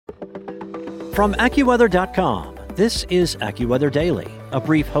From AccuWeather.com, this is AccuWeather Daily, a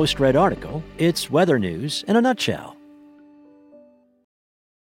brief host-read article. It's weather news in a nutshell.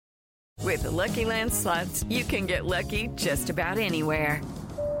 With the Lucky Land Slots, you can get lucky just about anywhere.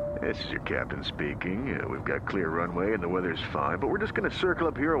 This is your captain speaking. We've got clear runway and the weather's fine, but we're just going to circle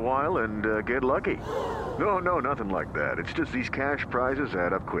up here a while and get lucky. No, nothing like that. It's just these cash prizes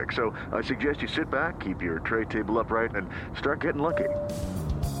add up quick. So I suggest you sit back, keep your tray table upright, and start getting lucky.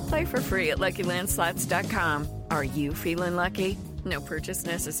 Play for free at LuckyLandSlots.com. Are you feeling lucky? No purchase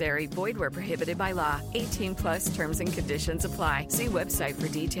necessary. Void where prohibited by law. 18 plus terms and conditions apply. See website for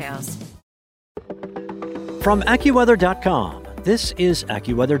details. From AccuWeather.com, this is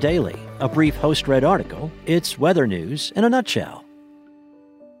AccuWeather Daily, a brief host-read article. It's weather news in a nutshell.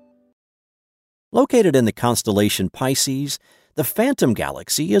 Located in the constellation Pisces, the Phantom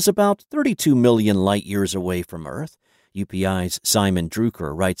Galaxy is about 32 million light-years away from Earth. UPI's Simon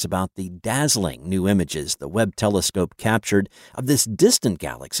Drucker writes about the dazzling new images the Webb telescope captured of this distant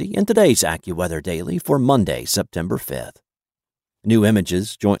galaxy in today's AccuWeather Daily for Monday, September 5th. New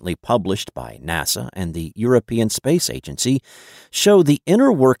images, jointly published by NASA and the European Space Agency, show the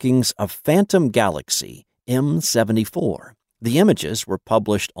inner workings of Phantom Galaxy M74. The images were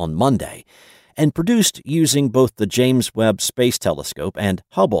published on Monday and produced using both the James Webb Space Telescope and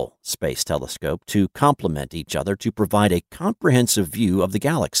Hubble Space Telescope to complement each other to provide a comprehensive view of the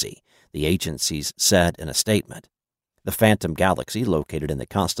galaxy, the agencies said in a statement. The Phantom Galaxy, located in the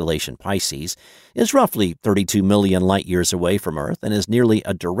constellation Pisces, is roughly 32 million light-years away from Earth and is nearly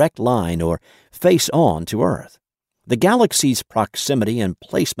a direct line or face-on to Earth. The galaxy's proximity and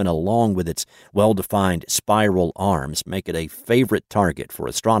placement along with its well-defined spiral arms make it a favorite target for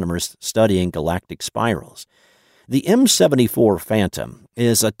astronomers studying galactic spirals. The M74 Phantom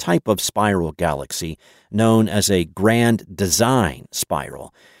is a type of spiral galaxy known as a grand design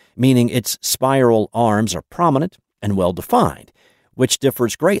spiral, meaning its spiral arms are prominent and well-defined, which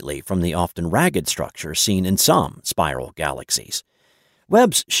differs greatly from the often ragged structure seen in some spiral galaxies.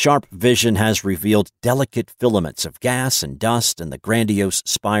 Webb's sharp vision has revealed delicate filaments of gas and dust in the grandiose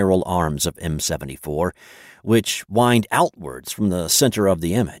spiral arms of M74, which wind outwards from the center of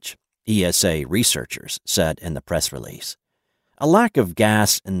the image, ESA researchers said in the press release. A lack of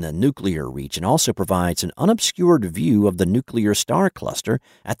gas in the nuclear region also provides an unobscured view of the nuclear star cluster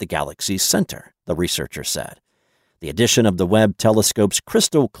at the galaxy's center, the researcher said. The addition of the Webb telescope's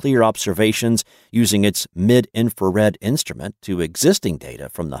crystal-clear observations using its mid-infrared instrument to existing data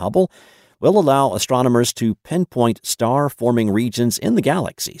from the Hubble will allow astronomers to pinpoint star-forming regions in the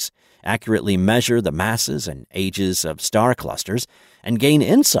galaxies, accurately measure the masses and ages of star clusters, and gain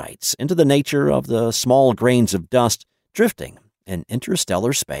insights into the nature of the small grains of dust drifting in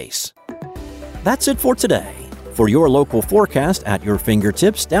interstellar space. That's it for today. For your local forecast at your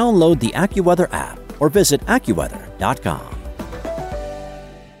fingertips, download the AccuWeather app or visit AccuWeather.com.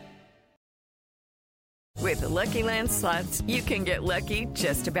 With the Lucky Land Slots, you can get lucky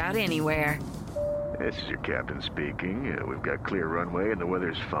just about anywhere. This is your captain speaking. We've got clear runway and the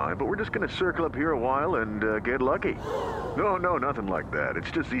weather's fine, but we're just going to circle up here a while and get lucky. No, nothing like that. It's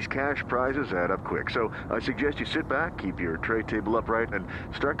just these cash prizes add up quick. So I suggest you sit back, keep your tray table upright, and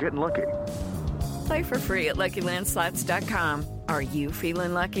start getting lucky. Play for free at LuckyLandSlots.com. Are you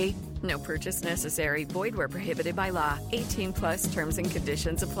feeling lucky? No purchase necessary. Void where prohibited by law. 18 plus terms and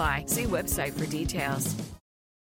conditions apply. See website for details.